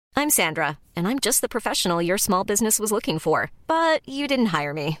I'm Sandra, and I'm just the professional your small business was looking for. But you didn't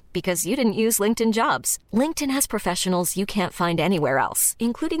hire me because you didn't use LinkedIn Jobs. LinkedIn has professionals you can't find anywhere else,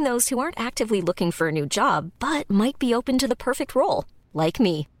 including those who aren't actively looking for a new job, but might be open to the perfect role, like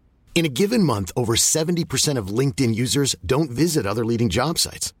me. In a given month, over 70% of LinkedIn users don't visit other leading job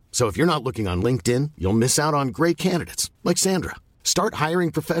sites. So if you're not looking on LinkedIn, you'll miss out on great candidates like Sandra. Start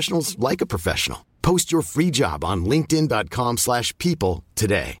hiring professionals like a professional. Post your free job on linkedin.com/people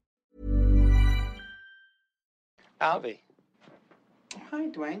today. Alvy, Hi,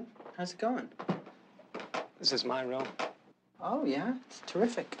 Dwayne. How's it going? this is my room. Oh, yeah? It's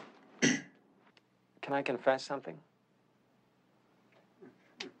terrific. Can I confess something?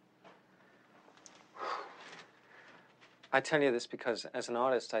 I tell you this because, as an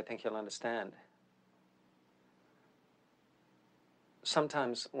artist, I think you'll understand.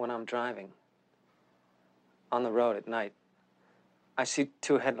 Sometimes when I'm driving on the road at night, I see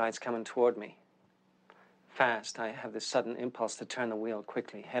two headlights coming toward me. Fast, I have this sudden impulse to turn the wheel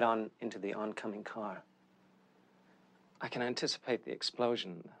quickly, head on into the oncoming car. I can anticipate the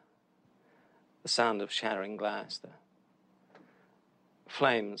explosion, the sound of shattering glass, the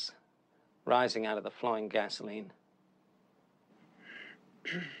flames rising out of the flowing gasoline.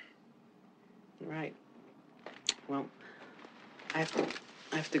 Right. Well, I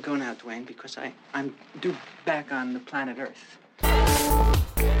have to go now, Dwayne, because I'm due back on the planet Earth.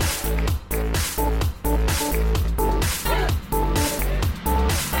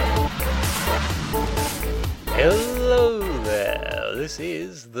 Hello there, this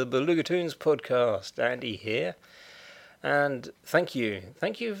is the Beluga Tunes podcast. Andy here, and thank you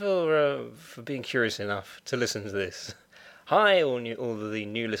for being curious enough to listen to this. Hi, all the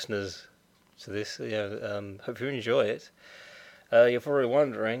new listeners to this. Hope you enjoy it. You're probably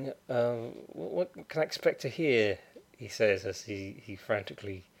wondering, what can I expect to hear? He says as he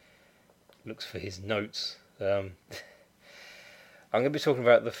frantically looks for his notes. I'm going to be talking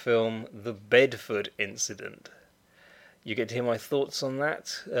about the film The Bedford Incident. You get to hear my thoughts on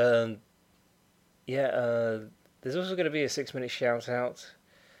that. There's also going to be a 6-minute shout out.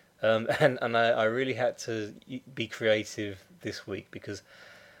 And I really had to be creative this week because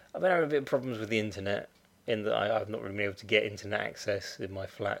I've been having a bit of problems with the internet in that I've not really been able to get internet access in my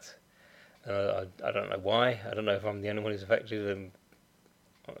flat. I don't know why. I don't know if I'm the only one who's affected.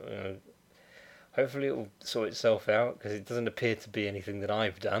 Hopefully it will sort itself out because it doesn't appear to be anything that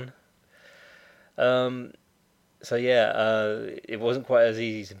I've done. It wasn't quite as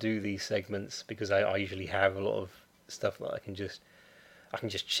easy to do these segments because I usually have a lot of stuff that I can just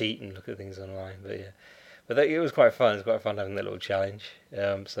cheat and look at things online. It was quite fun. It was quite fun having that little challenge.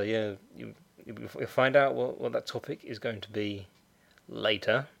 You'll find out what that topic is going to be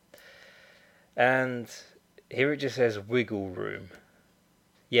later. And here it just says wiggle room.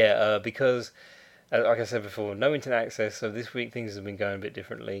 Because like I said before, no internet access. So this week things have been going a bit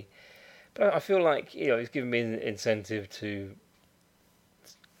differently. But I feel like it's given me an incentive to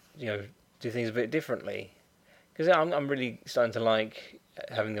do things a bit differently. Because I'm really starting to like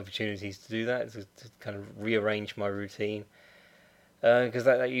having the opportunities to do that, to kind of rearrange my routine. Because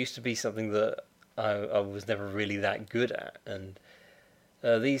that used to be something that I was never really that good at, and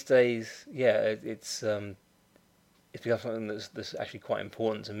these days, it's become something that's actually quite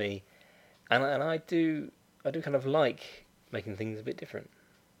important to me, and I do kind of like making things a bit different.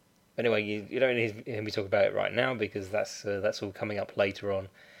 Anyway, you don't need to hear me talk about it right now because that's all coming up later on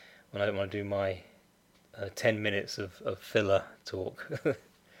when I want to do my 10 minutes of filler talk. But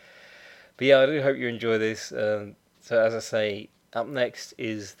I do hope you enjoy this. So as I say, up next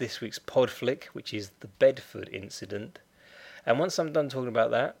is this week's pod flick, which is The Bedford Incident. And once I'm done talking about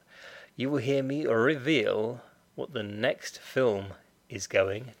that, you will hear me reveal what the next film is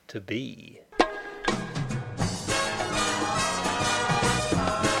going to be.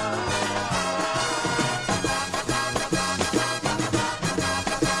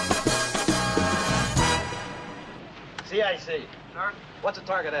 CIC. Sir? What's the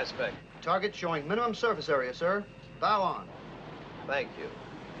target aspect? Target showing minimum surface area, sir. Bow on. Thank you.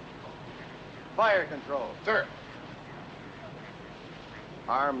 Fire control. Sir.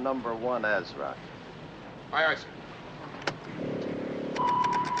 Arm number 1, Azra. Aye, sir.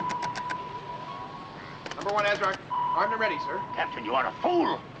 Number 1, Ezra. Armed and ready, sir. Captain, you are a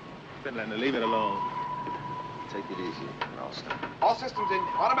fool. Finland, leave it alone. Take it easy, and I'll stop. All systems in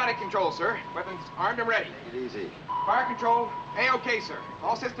automatic control, sir. Weapons armed and ready. Take it easy. Fire control, A-OK, sir.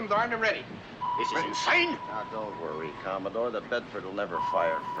 All systems armed and ready. This is insane. Now, don't worry, Commodore. The Bedford will never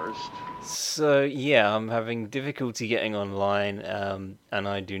fire first. So, I'm having difficulty getting online, and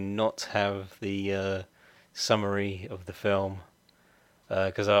I do not have the summary of the film.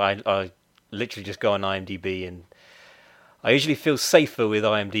 because I literally just go on IMDb, and I usually feel safer with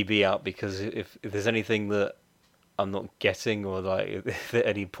IMDb out, because if there's anything that I'm not getting, or like if there's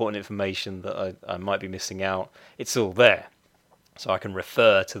any important information that I might be missing out, it's all there, so I can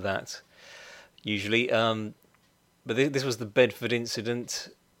refer to that usually. But this was the Bedford incident,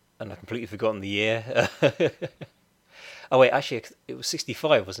 and I've completely forgotten the year. Oh wait, actually it was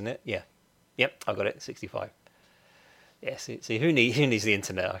 65, wasn't it? Yeah, yep, I got it, 65. Yeah, see who needs the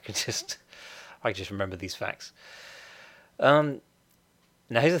internet? I can just remember these facts. Now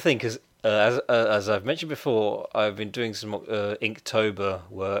here's the thing, because as I've mentioned before, I've been doing some Inktober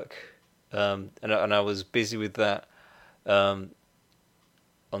work, and I was busy with that on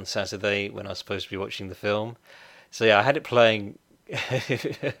Saturday when I was supposed to be watching the film. So yeah, I had it playing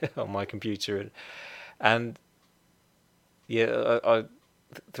on my computer, and yeah, I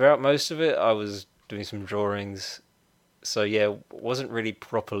throughout most of it I was doing some drawings. So yeah, wasn't really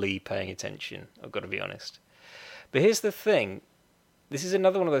properly paying attention, I've got to be honest. But here's the thing. This is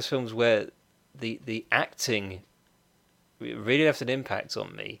another one of those films where the acting really left an impact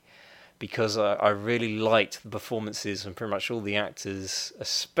on me, because I really liked the performances from pretty much all the actors,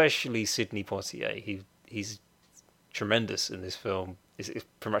 especially Sidney Poitier. He's tremendous in this film. It's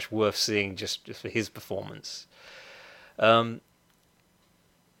pretty much worth seeing just for his performance. And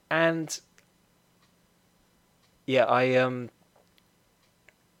yeah, I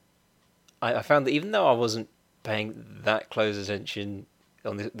found that even though I wasn't paying that close attention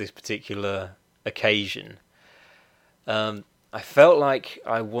on this particular occasion, I felt like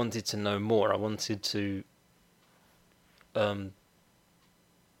I wanted to know more. I wanted to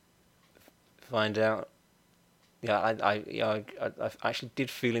find out. Yeah, I actually did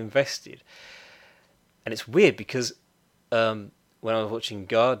feel invested, and it's weird because when I was watching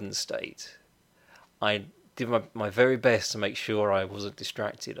Garden State, I did my very best to make sure I wasn't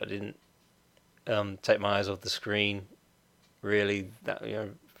distracted. I didn't take my eyes off the screen, really,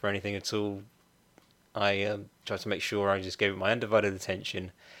 for anything at all. I tried to make sure I just gave it my undivided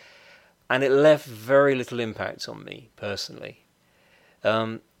attention, and it left very little impact on me personally.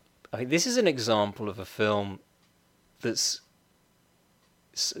 I think this is an example of a film that's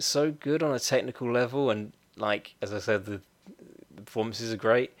so good on a technical level, and like as I said, the performances are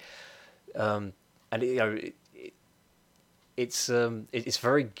great, and it's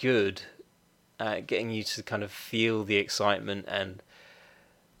very good at getting you to kind of feel the excitement and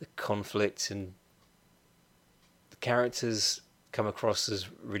the conflict, and the characters come across as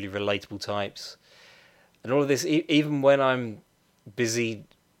really relatable types, and all of this, even when I'm busy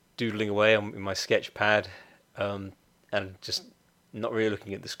doodling away in my sketch pad, and just not really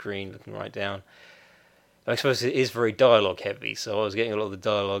looking at the screen, looking right down. I suppose it is very dialogue heavy, so I was getting a lot of the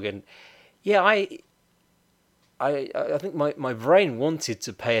dialogue, and yeah, I think my brain wanted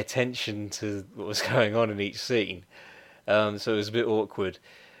to pay attention to what was going on in each scene, so it was a bit awkward,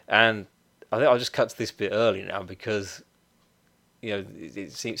 and I think I'll just cut to this bit early now, because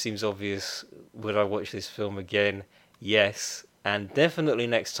it seems obvious. Would I watch this film again? Yes, and definitely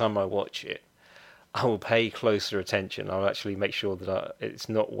next time I watch it, I will pay closer attention. I'll actually make sure that it's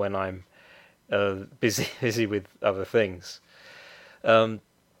not when I'm busy with other things. So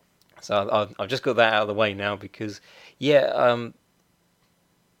I've just got that out of the way now, because yeah,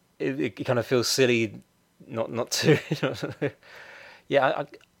 it kind of feels silly not to. Yeah,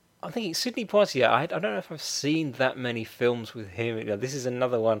 I'm thinking Sidney Poitier. I don't know if I've seen that many films with him. This is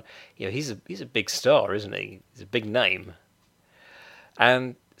another one. He's a big star, isn't he? He's a big name,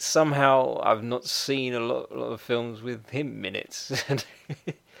 and somehow I've not seen a lot of films with him in it,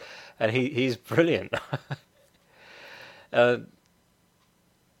 and he's brilliant. What's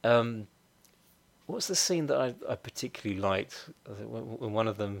the scene that I particularly liked? When one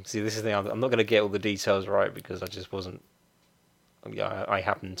of them. See, this is the thing. I'm not going to get all the details right, because I just wasn't. I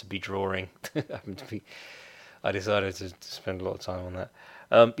happened to be drawing. I decided to spend a lot of time on that.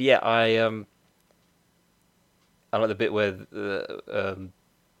 But yeah, I like the bit where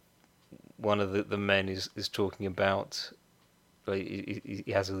one of the men is talking about. He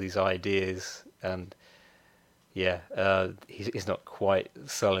has all these ideas, and yeah, he's not quite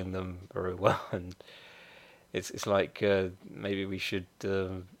selling them very well, and it's like maybe we should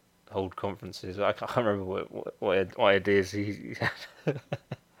hold conferences. I can't remember what ideas he had.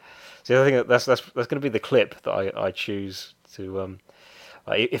 So I think that's going to be the clip that I choose to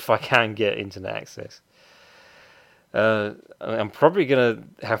if I can get internet access. I'm probably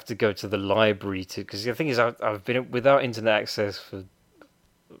going to have to go to the library because the thing is I've been without internet access for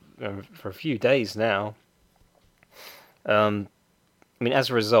a few days now. I mean, as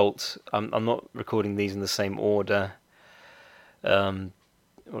a result, I'm not recording these in the same order.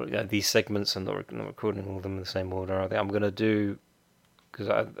 these segments. I'm not recording all of them in the same order. I think I'm going to do, because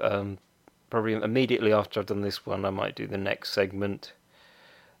I probably immediately after I've done this one, I might do the next segment.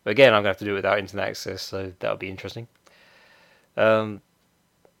 But again, I'm going to have to do it without internet access, so that'll be interesting. But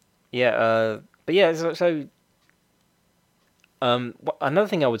yeah, so another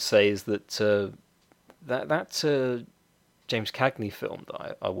thing I would say is that that James Cagney film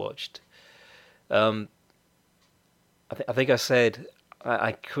that I watched, I think I said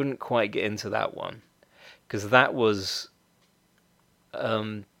I couldn't quite get into that one, because that was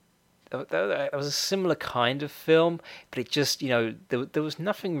that was a similar kind of film, but it just, there was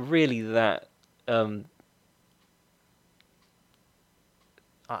nothing really that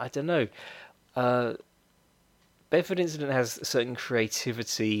I don't know. Bedford Incident has a certain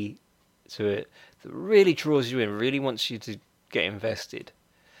creativity to it that really draws you in, really wants you to get invested.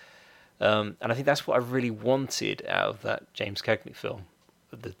 And I think that's what I really wanted out of that James Cagney film,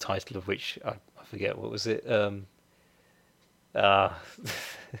 the title of which I forget. What was it?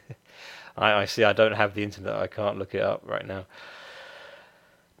 I see, I don't have the internet. I can't look it up right now.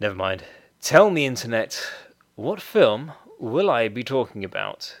 Never mind. Tell me, internet, what film will I be talking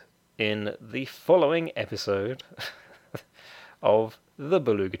about in the following episode of the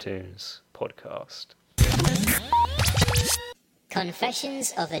Beluga Tunes podcast?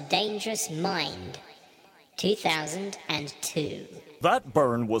 Confessions of a Dangerous Mind, 2002. That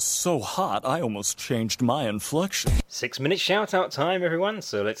burn was so hot, I almost changed my inflection. 6-minute shout-out time, everyone.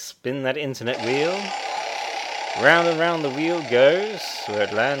 So let's spin that internet wheel. Round and round the wheel goes. Where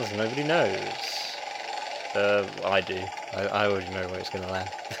it lands, nobody knows. I do. I already know where it's going to land.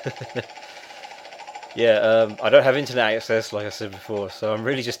 Yeah, I don't have internet access, like I said before, so I'm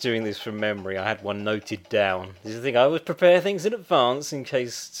really just doing this from memory. I had one noted down. This is the thing, I always prepare things in advance in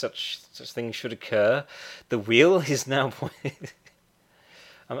case such things should occur. The wheel is now pointed.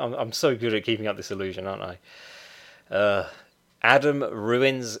 I'm so good at keeping up this illusion, aren't I? Adam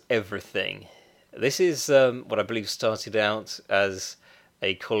Ruins Everything. This is what I believe started out as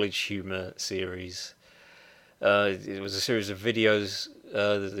a college humour series. It was a series of videos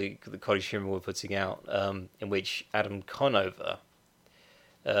that the College Humor were putting out, in which Adam Conover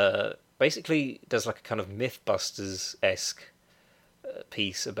basically does like a kind of Mythbusters-esque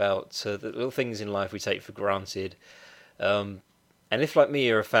piece about the little things in life we take for granted. And if, like me,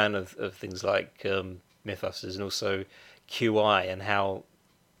 you're a fan of things like Mythbusters and also QI, and how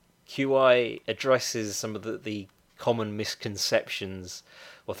QI addresses some of the common misconceptions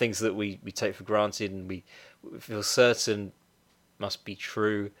or things that we take for granted and we feel certain must be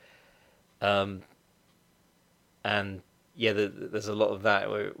true, and yeah, there's a lot of that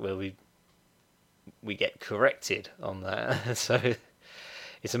where we get corrected on that. So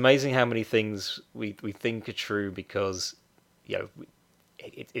it's amazing how many things we think are true because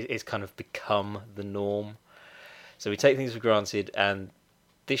it's kind of become the norm. So we take things for granted, and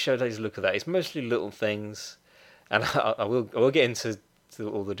this show takes a look at that. It's mostly little things, and I will get into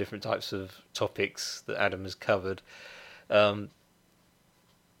all the different types of topics that Adam has covered.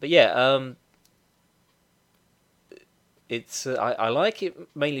 But yeah, it's I like it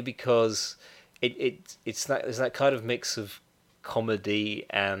mainly because it's that kind of mix of comedy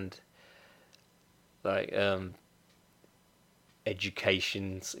and like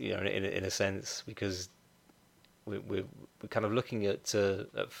education, in a sense, because we're kind of looking at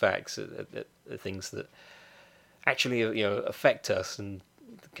facts, at things that actually affect us and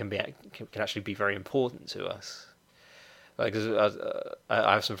can actually be very important to us. Because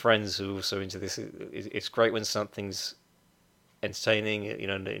I have some friends who are also into this. It's great when something's entertaining,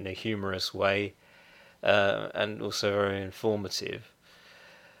 in a humorous way, and also very informative.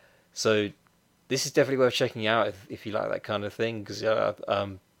 So this is definitely worth checking out if you like that kind of thing. Because I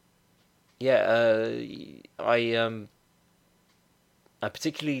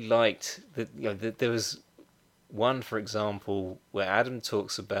particularly liked that there was one, for example, where Adam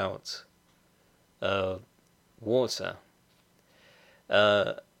talks about water.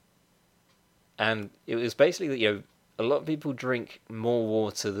 And it was basically that a lot of people drink more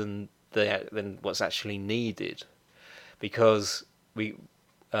water than what's actually needed, because we've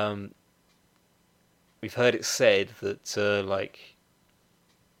heard it said that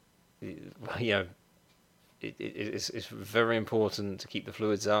it's very important to keep the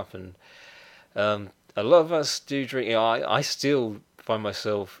fluids up, and a lot of us do drink. I still find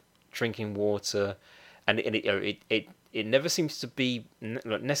myself drinking water, and it never seems to be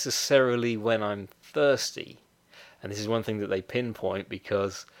necessarily when I'm thirsty. And this is one thing that they pinpoint,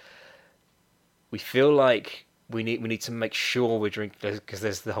 because we feel like we need to make sure we're drinking, because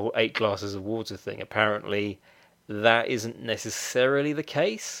there's the whole 8 glasses of water thing. Apparently, that isn't necessarily the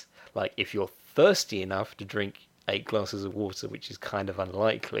case. Like, if you're thirsty enough to drink 8 glasses of water, which is kind of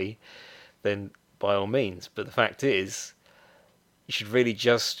unlikely, then by all means. But the fact is, you should really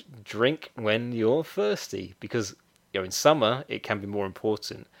just drink when you're thirsty, because in summer it can be more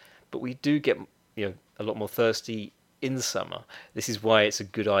important, but we do get a lot more thirsty in summer. This is why it's a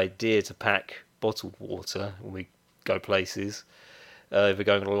good idea to pack bottled water when we go places. If we're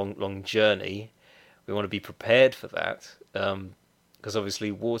going on a long journey, we want to be prepared for that, because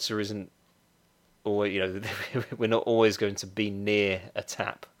obviously water isn't always, we're not always going to be near a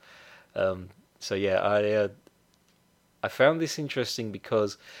tap. So yeah, I found this interesting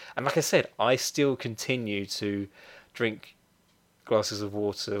because, and like I said, I still continue to drink glasses of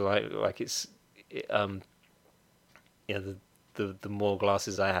water like it's the more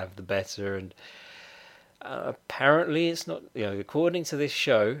glasses I have, the better. And apparently it's not, according to this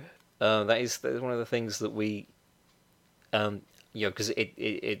show, that is one of the things that we, because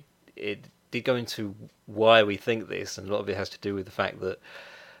it did go into why we think this, and a lot of it has to do with the fact that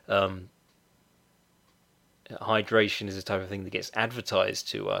hydration is the type of thing that gets advertised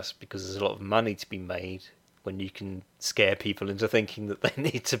to us, because there's a lot of money to be made when you can scare people into thinking that they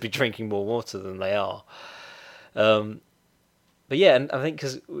need to be drinking more water than they are. But yeah, and I think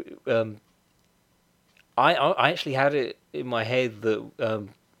because I actually had it in my head that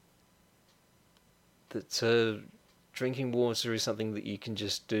drinking water is something that you can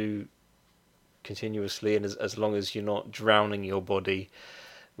just do continuously, and as long as you're not drowning your body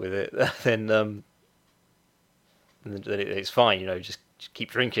with it, then it's fine. Just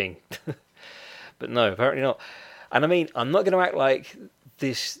keep drinking. But no, apparently not. And I mean, I'm not going to act like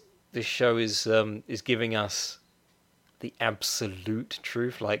this show is giving us the absolute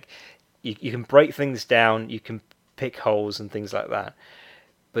truth. Like, you can break things down, you can pick holes and things like that.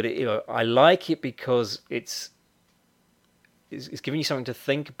 But I like it because it's giving you something to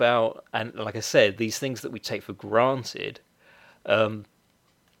think about. And like I said, these things that we take for granted, I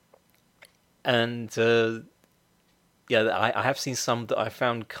have seen some that I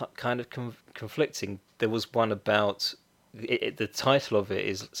found kind of conflicting. There was one about the title of it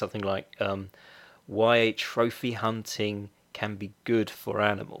is something like why trophy hunting can be good for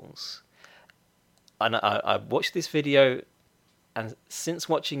animals. And I watched this video, and since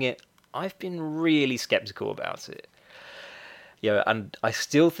watching it, I've been really skeptical about it. And I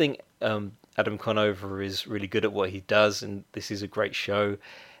still think Adam Conover is really good at what he does, and this is a great show.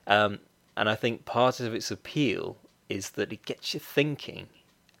 And I think part of its appeal is that it gets you thinking,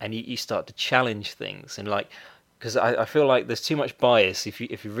 and you start to challenge things. And because I feel like there's too much bias. If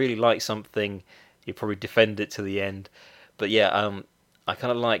you really like something, you probably defend it to the end. But yeah, I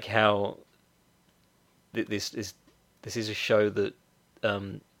kind of like how this is a show that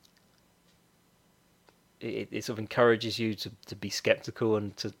it sort of encourages you to be skeptical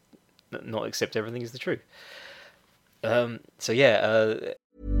and to not accept everything as the truth. So yeah.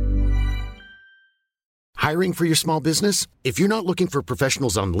 Hiring for your small business? If you're not looking for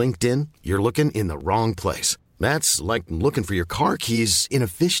professionals on LinkedIn, you're looking in the wrong place. That's like looking for your car keys in a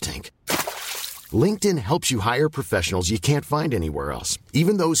fish tank. LinkedIn helps you hire professionals you can't find anywhere else,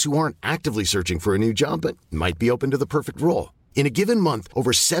 even those who aren't actively searching for a new job but might be open to the perfect role. In a given month,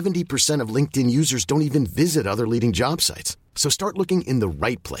 over 70% of LinkedIn users don't even visit other leading job sites. So start looking in the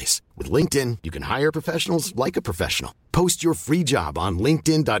right place. With LinkedIn, you can hire professionals like a professional. Post your free job on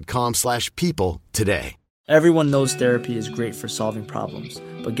linkedin.com/people today. Everyone knows therapy is great for solving problems,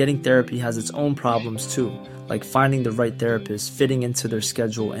 but getting therapy has its own problems too, like finding the right therapist, fitting into their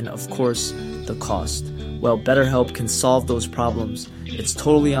schedule, and of course, the cost. Well, BetterHelp can solve those problems. It's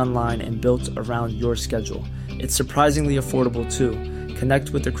totally online and built around your schedule. It's surprisingly affordable too. Connect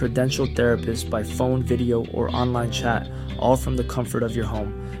with a credentialed therapist by phone, video, or online chat, all from the comfort of your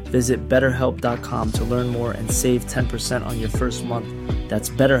home. Visit BetterHelp.com to learn more and save 10% on your first month. That's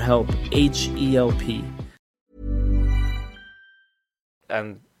BetterHelp, H-E-L-P.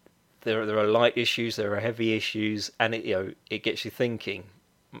 And there are light issues, there are heavy issues, and it gets you thinking.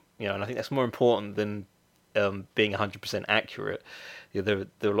 And I think that's more important than being 100% accurate. There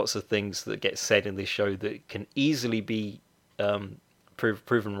are lots of things that get said in this show that can easily be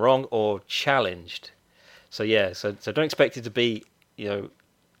proven wrong or challenged. So yeah, so don't expect it to be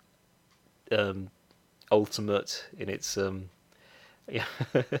ultimate in its the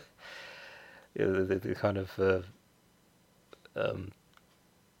kind of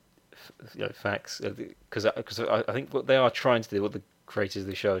facts, because I think what they are trying to do, what the creators of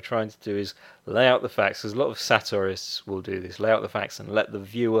the show are trying to do, is lay out the facts. Because a lot of satirists will do this: lay out the facts and let the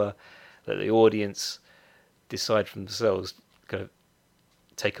viewer, let the audience decide for themselves, kind of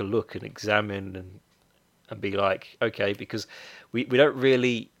take a look and examine and be like, okay, because we don't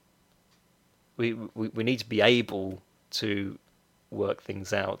really we need to be able to work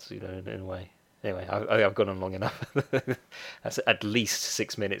things out, in a way. Anyway, I've gone on long enough. That's at least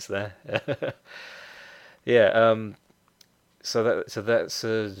 6 minutes there. Yeah. So that's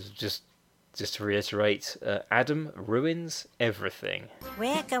just to reiterate, Adam ruins everything.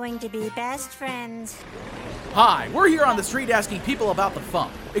 We're going to be best friends. Hi, we're here on the street asking people about the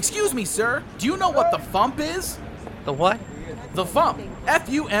Fump. Excuse me, sir, do you know what the Fump is? The what? The Fump.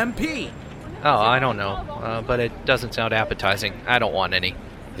 F-U-M-P. Oh, I don't know, but it doesn't sound appetizing. I don't want any.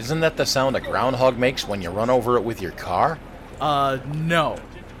 Isn't that the sound a groundhog makes when you run over it with your car? No.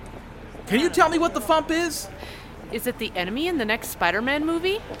 Can you tell me what the Fump is? Is it the enemy in the next Spider-Man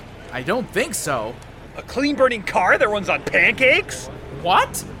movie? I don't think so. A clean-burning car that runs on pancakes?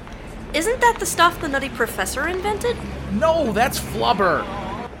 What? Isn't that the stuff the Nutty Professor invented? No, that's Flubber.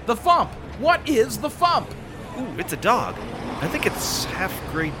 The Fump. What is the Fump? Ooh, it's a dog. I think it's half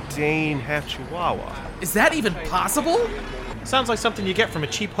Great Dane, half Chihuahua. Is that even possible? Sounds like something you get from a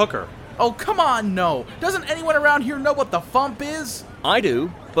cheap hooker. Oh, come on, no. Doesn't anyone around here know what the Fump is? I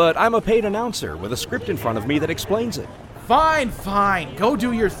do, but I'm a paid announcer with a script in front of me that explains it. Fine. Go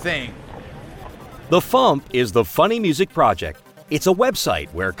do your thing. The Fump is the Funny Music Project. It's a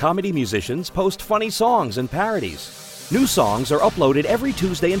website where comedy musicians post funny songs and parodies. New songs are uploaded every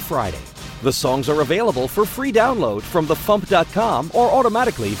Tuesday and Friday. The songs are available for free download from thefump.com or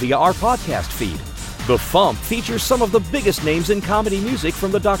automatically via our podcast feed. The Fump features some of the biggest names in comedy music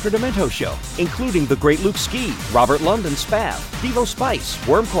from the Dr. Demento Show, including the great Luke Ski, Robert London Spav, Devo Spice,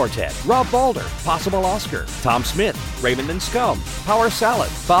 Worm Quartet, Rob Balder, Possible Oscar, Tom Smith, Raymond and Scum, Power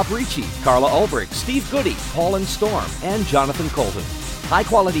Salad, Bob Ricci, Carla Ulbrich, Steve Goody, Paul and Storm, and Jonathan Colton.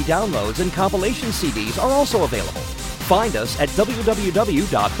 High-quality downloads and compilation CDs are also available. Find us at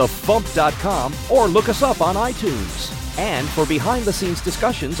www.thefump.com or look us up on iTunes. And for behind-the-scenes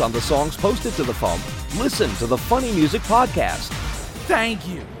discussions on the songs posted to The Fump, listen to the Funny Music Podcast. Thank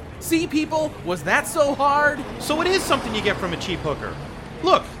you. See, people? Was that so hard? So it is something you get from a cheap hooker.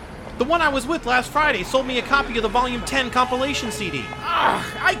 Look, the one I was with last Friday sold me a copy of the Volume 10 compilation CD.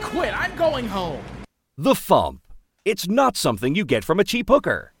 I quit. I'm going home. The Fump. It's not something you get from a cheap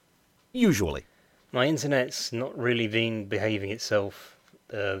hooker. Usually. My internet's not really been behaving itself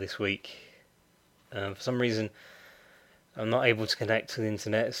this week. For some reason, I'm not able to connect to the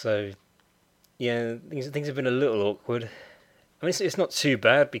internet, so yeah, things have been a little awkward. I mean, it's not too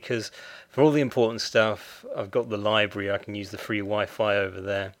bad because for all the important stuff, I've got the library. I can use the free Wi-Fi over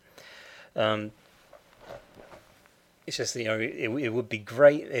there. It's just that, it would be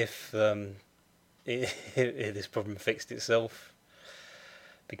great if this problem fixed itself,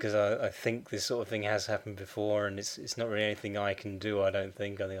 because I think this sort of thing has happened before, and it's not really anything I can do. I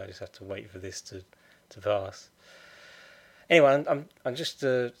think I just have to wait for this to pass. Anyway, I'm just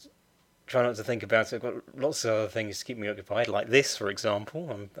trying not to think about it. I've got lots of other things to keep me occupied, like this, for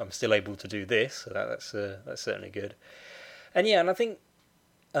example. I'm still able to do this, so that's certainly good. And yeah, and I think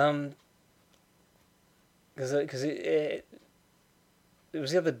because it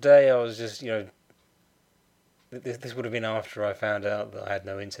was the other day I was just this would have been after I found out that I had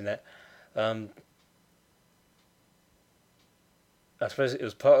no internet. I suppose it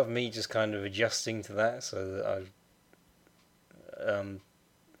was part of me just kind of adjusting to that, so that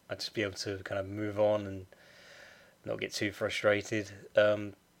I'd just be able to kind of move on and not get too frustrated.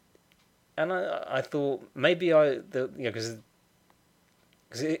 And I thought maybe because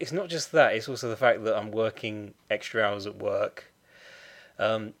it's not just that; it's also the fact that I'm working extra hours at work.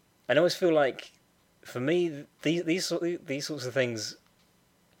 And I always feel like, for me, these sorts of things,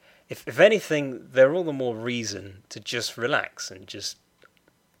 if anything, they're all the more reason to just relax and just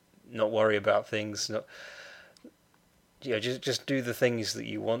not worry about things. Just do the things that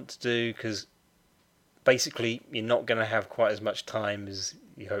you want to do, because basically you're not going to have quite as much time as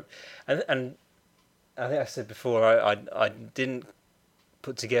you hope. And I think I said before, I didn't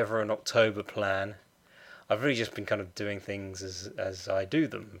put together an October plan. I've really just been kind of doing things as I do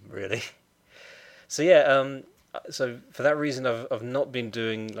them, really. So yeah, so for that reason, I've not been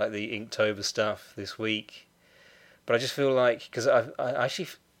doing like the Inktober stuff this week, but I just feel like, because I actually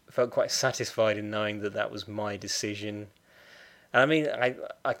felt quite satisfied in knowing that was my decision. And I mean,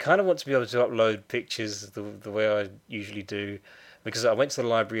 I kind of want to be able to upload pictures the way I usually do, because I went to the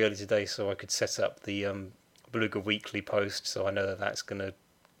library early today so I could set up the Beluga Weekly post, so I know that's going to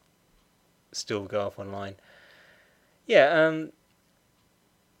still go up online. Yeah,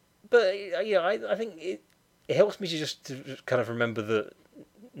 but yeah, I think it helps me to kind of remember that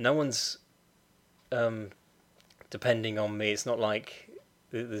no one's depending on me. It's not like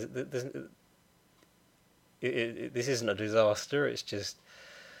this isn't a disaster. It's just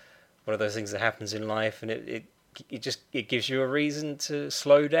one of those things that happens in life, and it gives you a reason to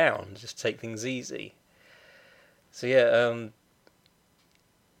slow down, just take things easy. So yeah,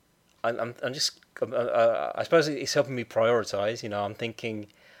 I suppose it's helping me prioritize. I'm thinking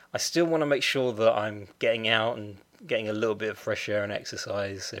I still want to make sure that I'm getting out and getting a little bit of fresh air and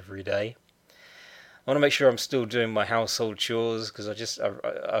exercise every day. I want to make sure I'm still doing my household chores, because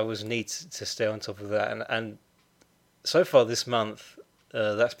I always need to stay on top of that. And so far this month,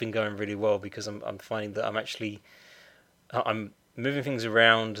 that's been going really well, because I'm finding that I'm moving things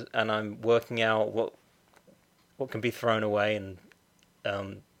around, and I'm working out what can be thrown away, and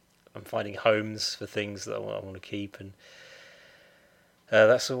I'm finding homes for things that I want to keep, and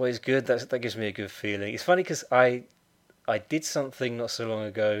that's always good. That gives me a good feeling. It's funny because I did something not so long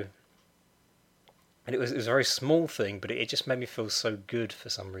ago, and it was a very small thing, but it just made me feel so good for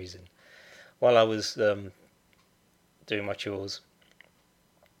some reason. While I was doing my chores,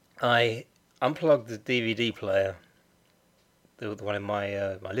 I unplugged the DVD player, the one in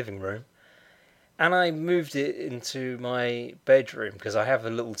my living room, and I moved it into my bedroom, because I have a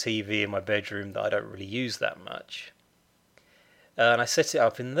little TV in my bedroom that I don't really use that much. And I set it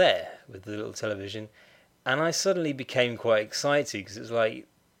up in there with the little television, and I suddenly became quite excited, because it's like,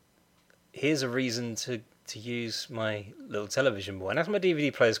 here's a reason to use my little television more. And as my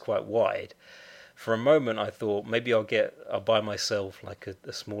DVD player is quite wide, for a moment I thought maybe I'll buy myself like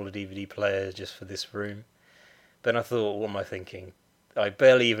a smaller DVD player just for this room. Then I thought, what am I thinking? I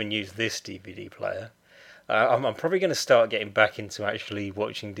barely even use this DVD player. I'm probably going to start getting back into actually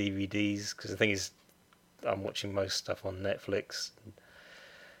watching DVDs, because the thing is, I'm watching most stuff on Netflix.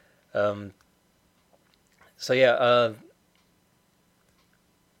 So yeah,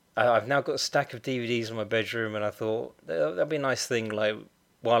 I've now got a stack of DVDs in my bedroom, and I thought that'd be a nice thing, like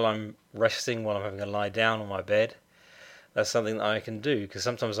while I'm resting, while I'm having a lie down on my bed. That's something that I can do, because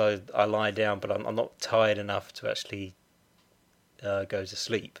sometimes I lie down, but I'm not tired enough to actually go to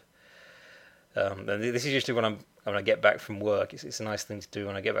sleep. And this is usually when I get back from work. It's a nice thing to do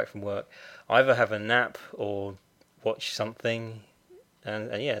when I get back from work. I either have a nap or watch something,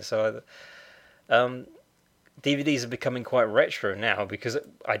 and yeah. So DVDs are becoming quite retro now, because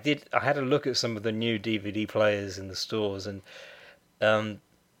I had a look at some of the new DVD players in the stores, and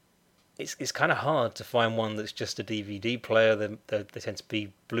it's kind of hard to find one that's just a DVD player. They tend to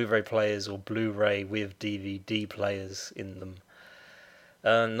be Blu-ray players or Blu-ray with DVD players in them.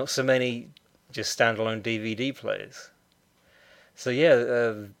 Not so many just standalone DVD players. So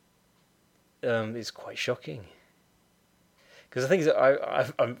yeah, it's quite shocking. Because the thing is that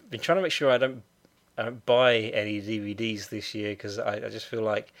I've been trying to make sure I don't buy any DVDs this year, because I just feel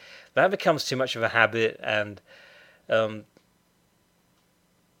like that becomes too much of a habit, and I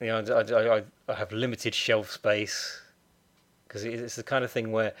have limited shelf space, because it's the kind of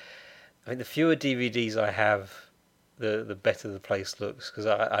thing where I think the fewer DVDs I have, the better the place looks, because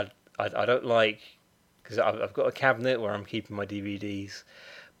I don't like, because I've got a cabinet where I'm keeping my DVDs,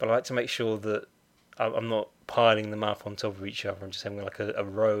 but I like to make sure that I'm not piling them up on top of each other. I'm just having like a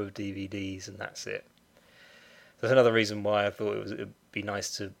row of DVDs, and that's it. That's another reason why I thought it'd be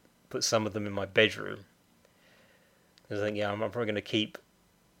nice to put some of them in my bedroom, because I think I'm probably going to keep.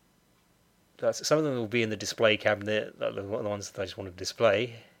 Some of them will be in the display cabinet, like the ones that I just want to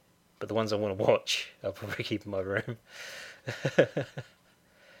display, but the ones I want to watch, I'll probably keep in my room.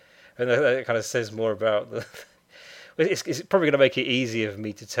 And that kind of says more about the. It's probably going to make it easier for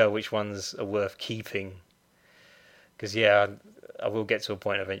me to tell which ones are worth keeping. Because yeah, I will get to a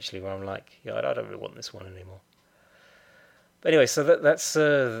point eventually where I'm like, yeah, I don't really want this one anymore. But anyway, so that's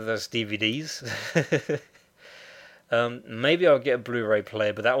DVDs. Maybe I'll get a Blu-ray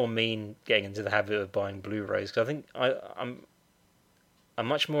player, but that will mean getting into the habit of buying Blu-rays. Because I think I'm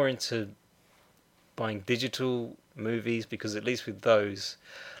much more into buying digital movies, because at least with those,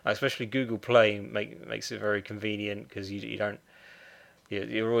 especially Google Play makes it very convenient, because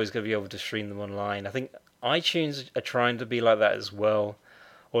you're always going to be able to stream them online. I think iTunes are trying to be like that as well,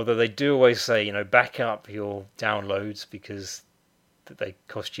 although they do always say, back up your downloads, because they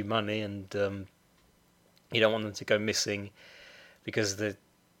cost you money, and you don't want them to go missing, because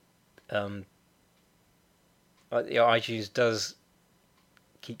iTunes does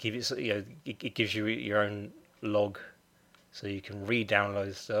keep it. It gives you your own log, so you can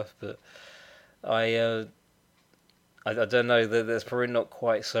re-download stuff. But I don't know, that that's probably not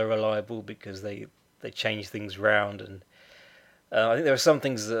quite so reliable, because they change things around, and I think there are some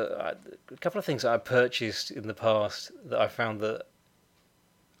things a couple of things that I purchased in the past that I found that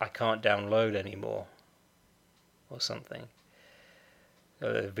I can't download anymore, or something.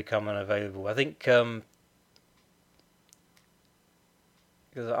 They've become unavailable. I think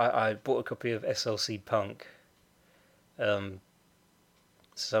because I bought a copy of SLC Punk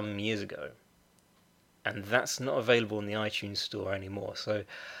some years ago, and that's not available in the iTunes store anymore. So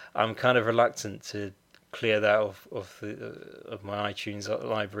I'm kind of reluctant to clear that off of my iTunes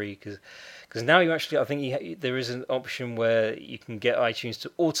library, because now you actually, I think there is an option where you can get iTunes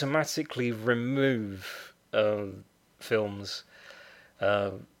to automatically remove films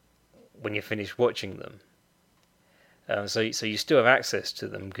when you finish watching them. So you still have access to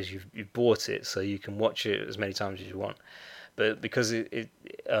them because you've bought it, so you can watch it as many times as you want. But because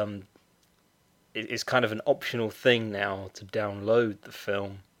it's kind of an optional thing now to download the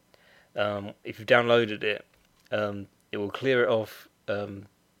film. If you've downloaded it, it will clear it off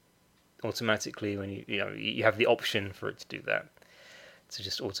automatically when you have the option for it to do that, to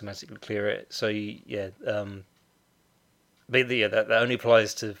just automatically clear it. So that only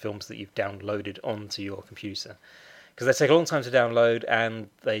applies to films that you've downloaded onto your computer, because they take a long time to download and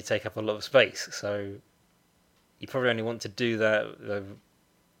they take up a lot of space. So you probably only want to do that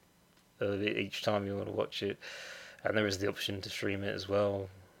each time you want to watch it, and there is the option to stream it as well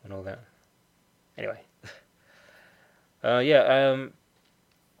and all that. Anyway,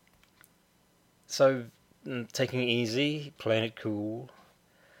 so taking it easy, playing it cool.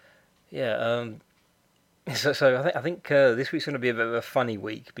 So I think this week's going to be a bit of a funny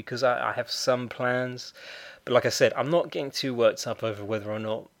week, because I have some plans, but like I said, I'm not getting too worked up over whether or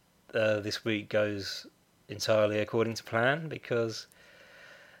not this week goes entirely according to plan, because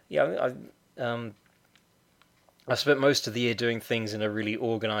I spent most of the year doing things in a really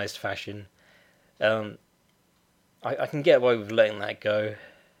organised fashion. I can get away with letting that go.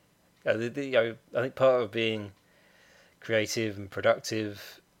 I think part of being creative and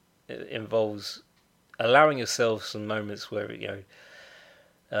productive involves allowing yourself some moments where you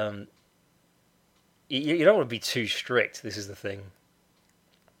don't want to be too strict. This is the thing.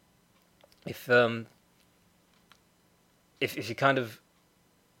 If you kind of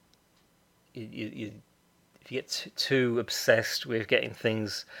if you get too obsessed with getting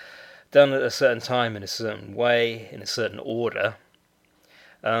things done at a certain time, in a certain way, in a certain order,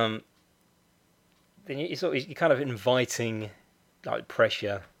 then you're kind of inviting like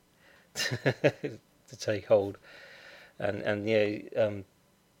pressure to take hold, and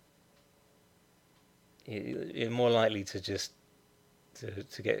you're more likely to just to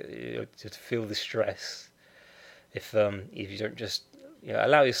feel the stress if you don't just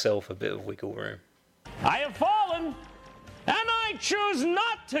allow yourself a bit of wiggle room. I have fallen, and I choose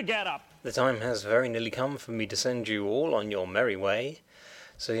not to get up. The time has very nearly come for me to send you all on your merry way.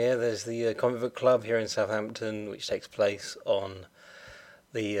 So there's the Comic Book Club here in Southampton, which takes place on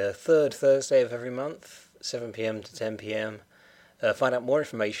the third Thursday of every month, 7 p.m. to 10 p.m. Find out more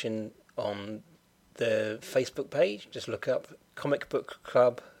information on the Facebook page. Just look up Comic Book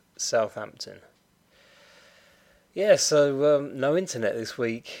Club Southampton. So no internet this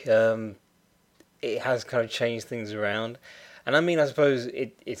week. It has kind of changed things around. And I mean, I suppose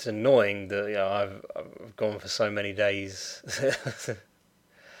it's annoying that I've gone for so many days.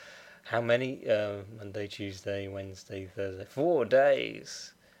 How many? Monday, Tuesday, Wednesday, Thursday. 4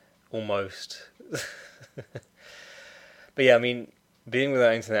 days, almost. But I mean, being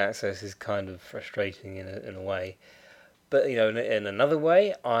without internet access is kind of frustrating in a way. But in another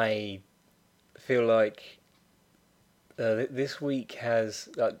way, I feel like this week has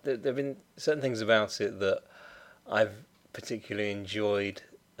there've been certain things about it that I've particularly enjoyed.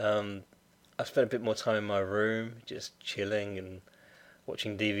 I've spent a bit more time in my room, just chilling and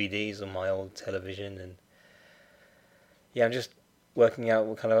watching DVDs on my old television, and I'm just working out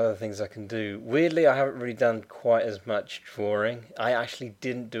what kind of other things I can do. Weirdly, I haven't really done quite as much drawing. I actually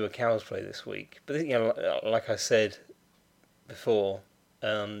didn't do a Cow's Play this week, but like I said before,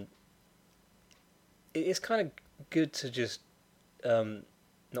 it's kind of good to just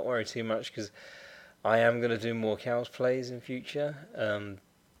not worry too much, because I am going to do more Cow's Plays in future.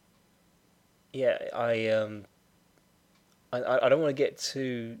 I don't want to get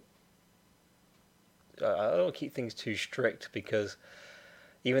too. I don't want to keep things too strict, because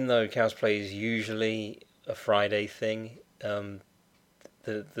even though Cow's Play is usually a Friday thing, the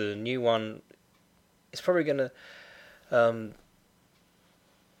new one is probably going to.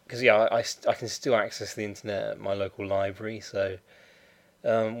 Because I can still access the internet at my local library, so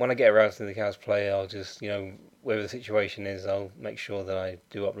when I get around to the Cow's Play, I'll just whatever the situation is, I'll make sure that I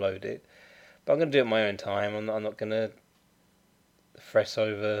do upload it. But I'm going to do it at my own time. I'm not going to fret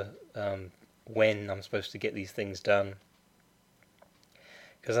over when I'm supposed to get these things done,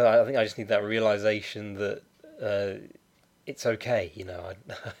 because I think I just need that realization that it's okay.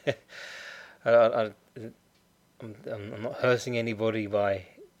 I'm not hurting anybody by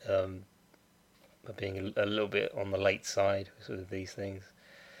by being a little bit on the late side with these things.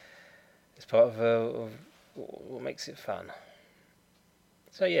 It's part of what makes it fun.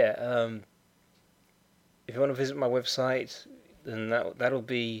 So yeah, if you want to visit my website, then that'll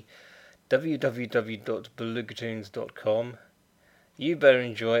be www.belugatoons.com. You better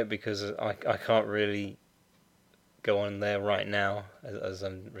enjoy it, because I can't really go on there right now as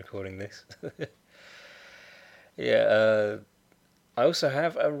I'm recording this. Yeah, I also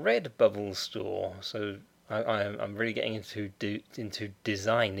have a Redbubble store, so I'm really getting into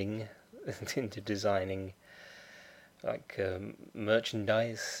designing like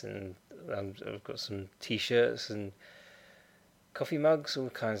merchandise, and I've got some t-shirts and coffee mugs, all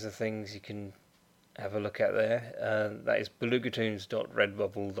kinds of things you can have a look at there. That is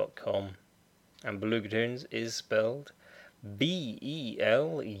belugatoons.redbubble.com, and Belugatoons is spelled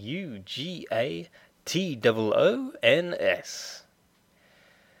BELUGATOONS.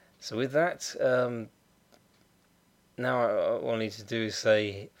 So with that, now all I need to do is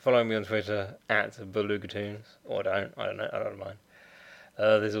say, follow me on Twitter @Belugatoons, or I don't mind.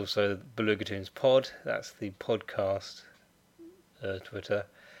 There's also Belugatoons Pod, that's the podcast Twitter.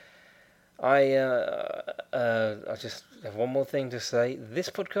 I just have one more thing to say. This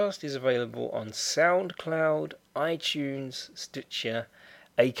podcast is available on SoundCloud, iTunes, Stitcher,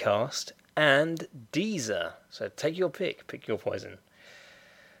 Acast, and Deezer. So take your pick your poison.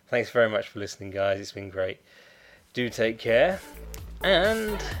 Thanks very much for listening, guys. It's been great. Do take care,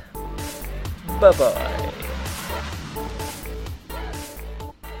 and bye-bye.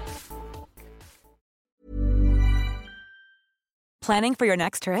 Planning for your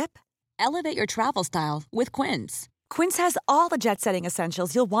next trip? Elevate your travel style with Quince. Quince has all the jet-setting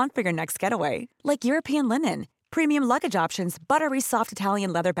essentials you'll want for your next getaway, like European linen, premium luggage options, buttery soft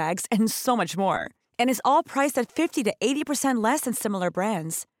Italian leather bags, and so much more. And is all priced at 50 to 80% less than similar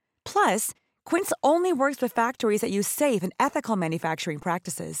brands. Plus, Quince only works with factories that use safe and ethical manufacturing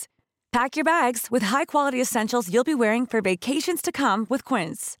practices. Pack your bags with high-quality essentials you'll be wearing for vacations to come with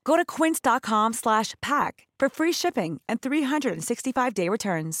Quince. Go to quince.com/pack for free shipping and 365-day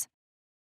returns.